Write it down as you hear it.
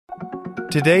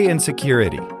Today in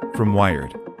Security from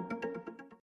Wired.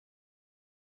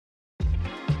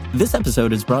 This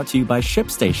episode is brought to you by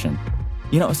ShipStation.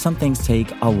 You know, some things take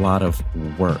a lot of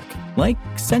work, like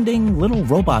sending little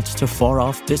robots to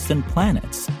far-off distant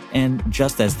planets. And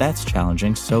just as that's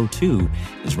challenging, so too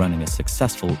is running a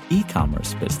successful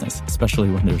e-commerce business, especially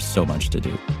when there's so much to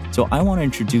do. So I want to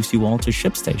introduce you all to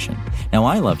ShipStation. Now,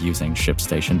 I love using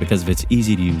ShipStation because of its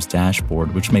easy-to-use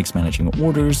dashboard, which makes managing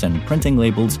orders and printing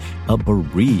labels a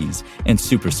breeze and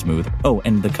super smooth. Oh,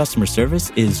 and the customer service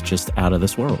is just out of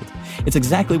this world. It's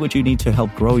exactly what you need to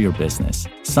help grow your business.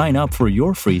 Sign up for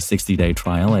your free 60-day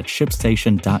trial at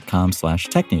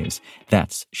shipstation.com/technews.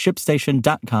 That's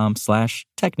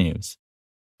shipstation.com/technews.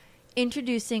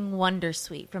 Introducing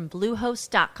Wondersuite from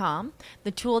Bluehost.com,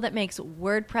 the tool that makes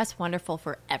WordPress wonderful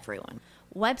for everyone.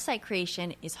 Website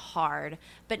creation is hard,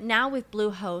 but now with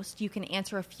Bluehost, you can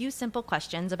answer a few simple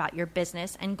questions about your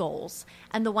business and goals,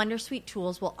 and the Wondersuite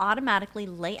tools will automatically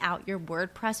lay out your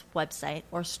WordPress website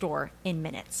or store in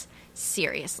minutes.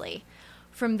 Seriously.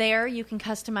 From there, you can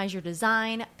customize your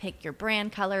design, pick your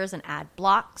brand colors, and add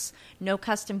blocks. No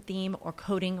custom theme or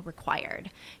coding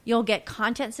required. You'll get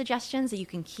content suggestions that you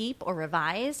can keep or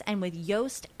revise, and with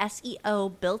Yoast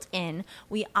SEO built in,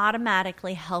 we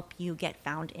automatically help you get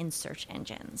found in search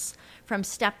engines. From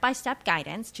step-by-step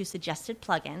guidance to suggested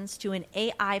plugins to an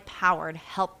AI-powered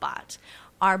help bot,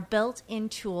 our built-in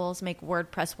tools make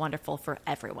WordPress wonderful for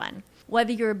everyone.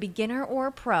 Whether you're a beginner or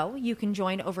a pro, you can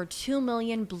join over 2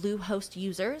 million Bluehost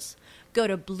users. Go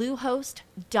to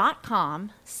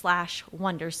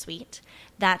bluehost.com/wondersuite.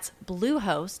 That's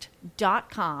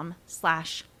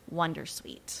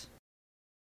bluehost.com/wondersuite.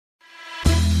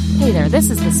 Hey there, this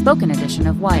is the spoken edition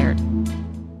of Wired.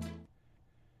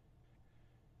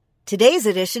 Today's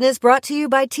edition is brought to you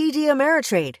by TD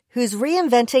Ameritrade, who's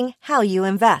reinventing how you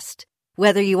invest.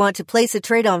 Whether you want to place a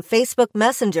trade on Facebook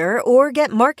Messenger or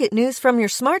get market news from your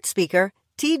smart speaker,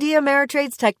 TD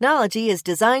Ameritrade's technology is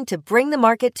designed to bring the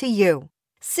market to you.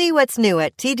 See what's new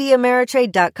at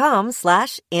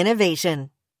tdameritrade.com/innovation.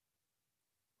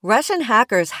 Russian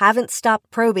hackers haven't stopped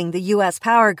probing the U.S.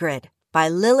 power grid by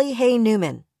Lily Hay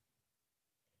Newman.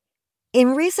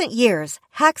 In recent years,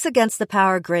 hacks against the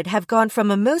power grid have gone from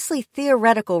a mostly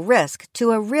theoretical risk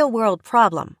to a real-world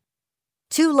problem.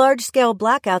 2 large-scale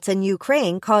blackouts in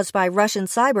Ukraine caused by Russian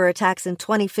cyberattacks in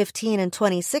 2015 and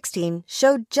 2016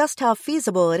 showed just how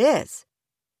feasible it is.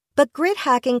 But grid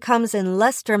hacking comes in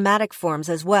less dramatic forms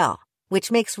as well,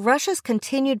 which makes Russia's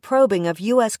continued probing of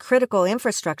U.S. critical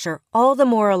infrastructure all the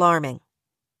more alarming.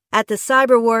 At the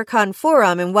CyberWarCon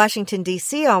Forum in Washington,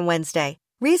 D.C. on Wednesday,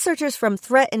 researchers from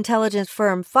threat intelligence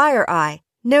firm FireEye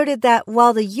noted that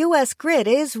while the U.S. grid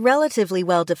is relatively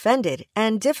well defended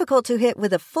and difficult to hit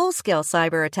with a full-scale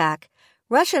cyber attack,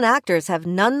 Russian actors have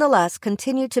nonetheless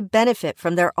continued to benefit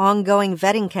from their ongoing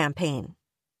vetting campaign.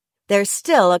 There's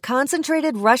still a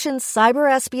concentrated Russian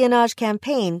cyber espionage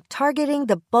campaign targeting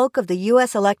the bulk of the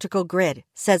U.S. electrical grid,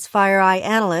 says FireEye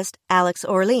analyst Alex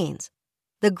Orleans.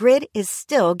 The grid is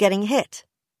still getting hit.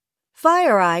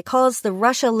 FireEye calls the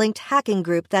Russia-linked hacking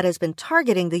group that has been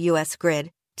targeting the U.S.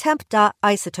 grid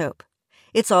Temp.Isotope.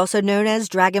 It's also known as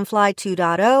Dragonfly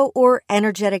 2.0 or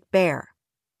Energetic Bear.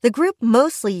 The group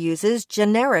mostly uses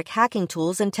generic hacking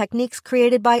tools and techniques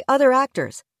created by other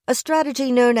actors, a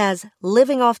strategy known as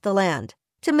living off the land,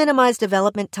 to minimize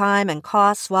development time and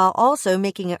costs while also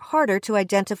making it harder to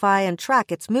identify and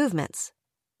track its movements.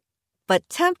 But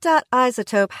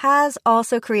Temp.Isotope has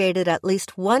also created at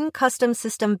least one custom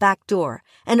system backdoor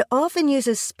and often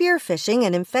uses spear phishing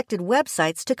and infected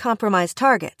websites to compromise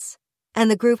targets. And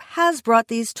the group has brought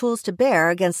these tools to bear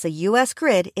against the U.S.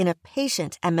 grid in a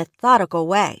patient and methodical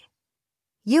way.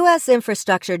 U.S.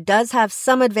 infrastructure does have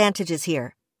some advantages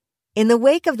here. In the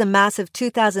wake of the massive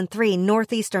 2003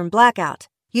 Northeastern blackout,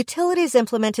 utilities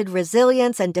implemented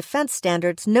resilience and defense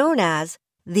standards known as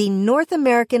the North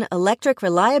American Electric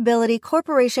Reliability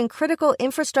Corporation Critical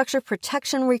Infrastructure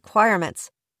Protection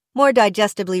Requirements, more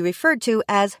digestibly referred to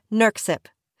as NERCSIP.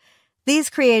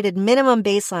 These created minimum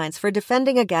baselines for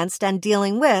defending against and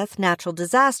dealing with natural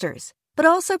disasters, but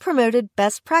also promoted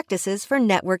best practices for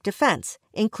network defense,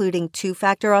 including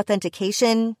two-factor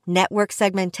authentication, network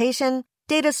segmentation,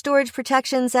 data storage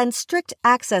protections, and strict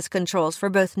access controls for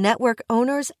both network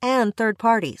owners and third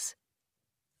parties.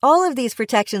 All of these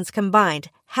protections combined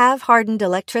have hardened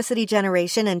electricity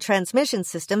generation and transmission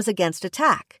systems against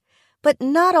attack, but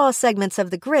not all segments of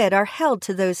the grid are held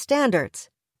to those standards.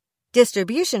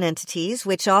 Distribution entities,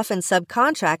 which often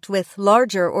subcontract with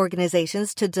larger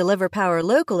organizations to deliver power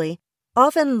locally,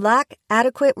 often lack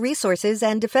adequate resources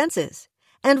and defenses.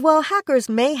 And while hackers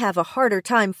may have a harder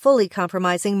time fully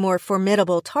compromising more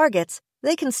formidable targets,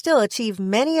 they can still achieve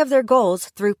many of their goals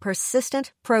through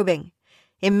persistent probing.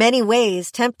 In many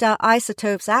ways,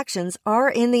 Temp.Isotope's actions are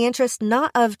in the interest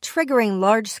not of triggering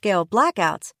large-scale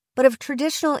blackouts, but of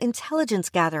traditional intelligence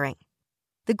gathering.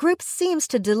 The group seems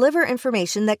to deliver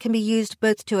information that can be used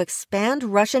both to expand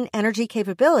Russian energy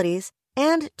capabilities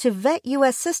and to vet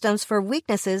U.S. systems for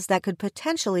weaknesses that could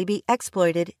potentially be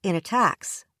exploited in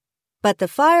attacks. But the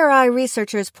FireEye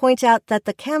researchers point out that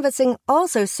the canvassing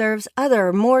also serves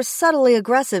other, more subtly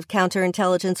aggressive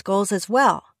counterintelligence goals as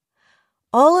well.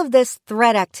 All of this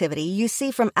threat activity you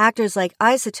see from actors like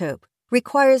Isotope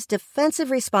requires defensive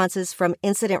responses from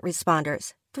incident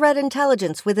responders, threat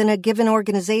intelligence within a given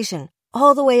organization,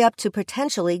 all the way up to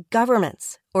potentially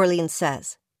governments, Orleans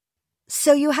says.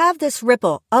 So you have this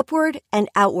ripple upward and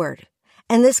outward,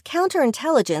 and this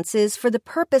counterintelligence is for the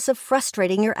purpose of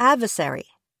frustrating your adversary.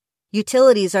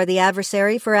 Utilities are the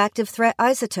adversary for active threat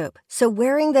Isotope, so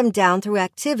wearing them down through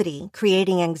activity,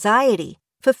 creating anxiety,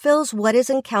 fulfills what is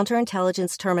in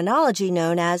counterintelligence terminology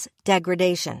known as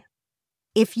degradation.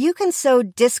 If you can sow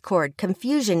discord,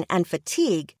 confusion, and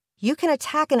fatigue, you can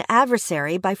attack an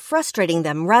adversary by frustrating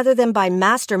them rather than by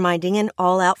masterminding an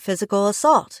all-out physical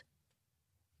assault.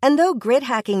 And though grid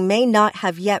hacking may not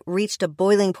have yet reached a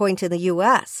boiling point in the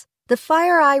U.S., the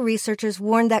FireEye researchers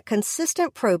warn that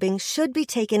consistent probing should be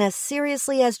taken as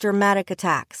seriously as dramatic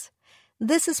attacks.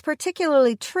 This is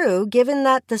particularly true given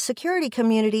that the security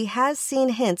community has seen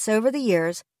hints over the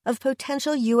years of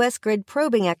potential U.S. grid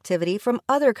probing activity from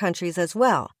other countries as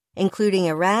well, including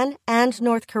Iran and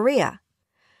North Korea.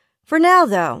 For now,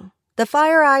 though, the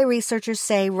FireEye researchers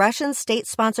say Russian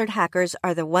state-sponsored hackers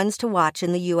are the ones to watch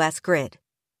in the U.S. grid.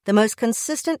 The most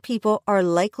consistent people are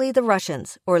likely the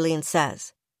Russians, Orleans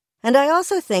says. And I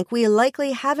also think we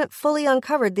likely haven't fully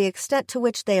uncovered the extent to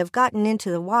which they have gotten into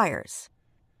the wires.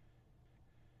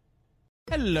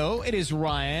 Hello, it is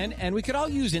Ryan, and we could all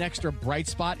use an extra bright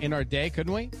spot in our day,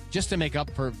 couldn't we? Just to make up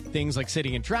for things like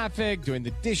sitting in traffic, doing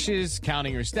the dishes,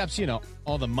 counting your steps,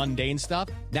 all the mundane stuff.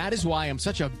 That is why I'm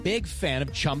such a big fan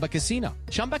of Chumba Casino.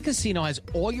 Chumba Casino has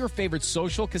all your favorite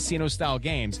social casino-style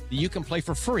games that you can play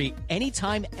for free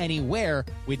anytime, anywhere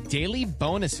with daily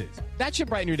bonuses. That should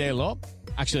brighten your day a little.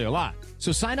 Actually, a lot.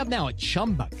 So sign up now at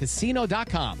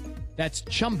ChumbaCasino.com. That's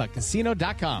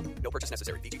ChumbaCasino.com. No purchase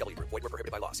necessary. VGW. Void where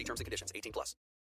prohibited by law. See terms and conditions. 18+.